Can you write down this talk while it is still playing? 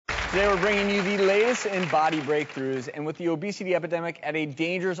Today we're bringing you the latest in body breakthroughs, and with the obesity epidemic at a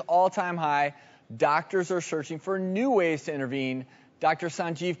dangerous all-time high, doctors are searching for new ways to intervene. Dr.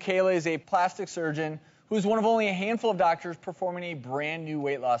 Sanjeev Kela is a plastic surgeon who's one of only a handful of doctors performing a brand new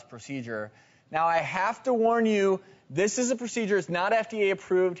weight loss procedure. Now, I have to warn you, this is a procedure, it's not FDA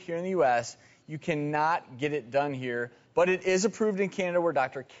approved here in the US. You cannot get it done here, but it is approved in Canada where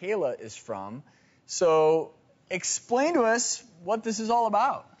Dr. Kela is from. So explain to us what this is all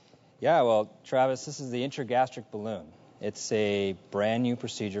about. Yeah, well, Travis, this is the Intragastric Balloon. It's a brand new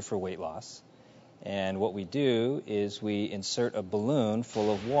procedure for weight loss. And what we do is we insert a balloon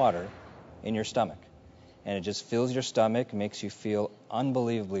full of water in your stomach. And it just fills your stomach, makes you feel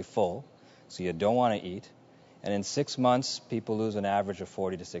unbelievably full, so you don't want to eat. And in 6 months, people lose an average of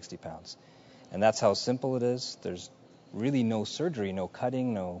 40 to 60 pounds. And that's how simple it is. There's really no surgery, no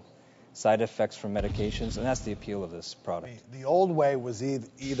cutting, no side effects from medications, and that's the appeal of this product. The old way was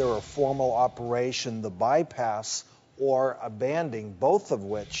either a formal operation, the bypass, or a banding, both of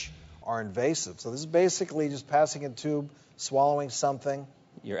which are invasive. So this is basically just passing a tube, swallowing something.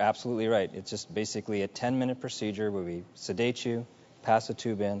 You're absolutely right. It's just basically a 10-minute procedure where we sedate you, pass a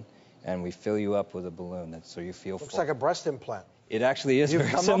tube in, and we fill you up with a balloon so you feel full. Looks like a breast implant. It actually is. You've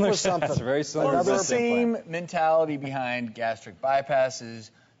very come similar up with something. It's very similar. Well, it's the same mentality behind gastric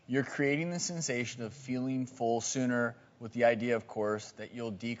bypasses. You're creating the sensation of feeling full sooner with the idea, of course, that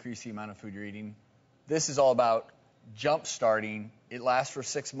you'll decrease the amount of food you're eating. This is all about jump starting. It lasts for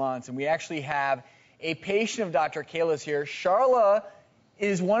 6 months, and we actually have a patient of Dr. Kela's here. Charla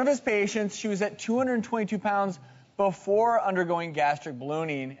is one of his patients. She was at 222 pounds before undergoing gastric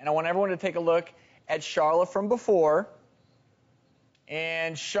ballooning, and I want everyone to take a look at Charla from before.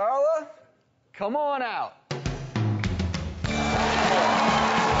 And Charla, come on out.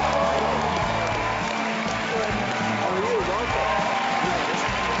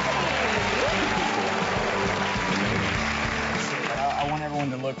 I want everyone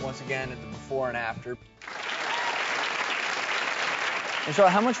to look once again at the before and after. And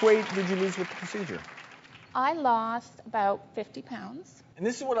Charlotte, how much weight did you lose with the procedure? I lost about 50 pounds. And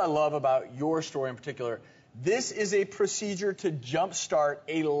this is what I love about your story in particular. This is a procedure to jumpstart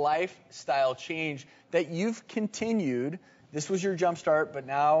a lifestyle change that you've continued. This was your jumpstart, but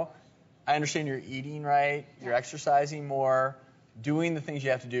now I understand you're eating right, you're exercising more, doing the things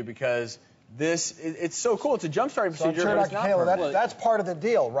you have to do because it's so cool. It's a jumpstart procedure, but it's not Kela, that's part of the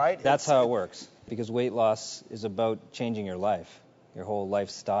deal, right? That's how it works, because weight loss is about changing your life, your whole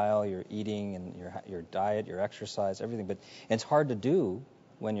lifestyle, your eating and your diet, your exercise, everything. But it's hard to do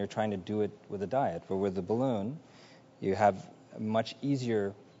when you're trying to do it with a diet. But with the balloon, you have a much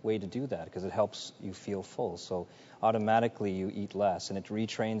easier way to do that because it helps you feel full. So automatically you eat less and it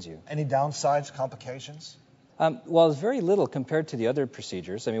retrains you. Any downsides, complications? Well, it's very little compared to the other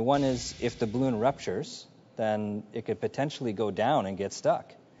procedures. I mean, one is if the balloon ruptures, then it could potentially go down and get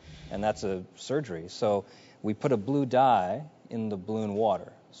stuck. And that's a surgery. So we put a blue dye in the balloon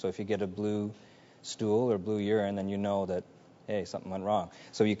water. So if you get a blue stool or blue urine, then you know that, hey, something went wrong.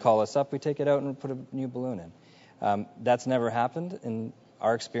 So you call us up, we take it out and put a new balloon in. That's never happened in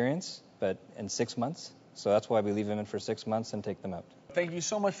our experience, but in 6 months. So that's why we leave them in for 6 months and take them out. Thank you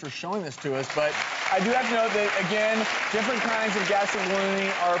so much for showing this to us, but I do have to note that, again, different kinds of gastric ballooning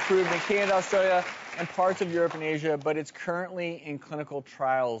are approved in Canada, Australia, and parts of Europe and Asia, but it's currently in clinical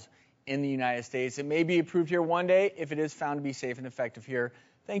trials in the United States. It may be approved here one day if it is found to be safe and effective here.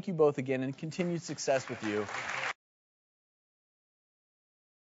 Thank you both again, and continued success with you.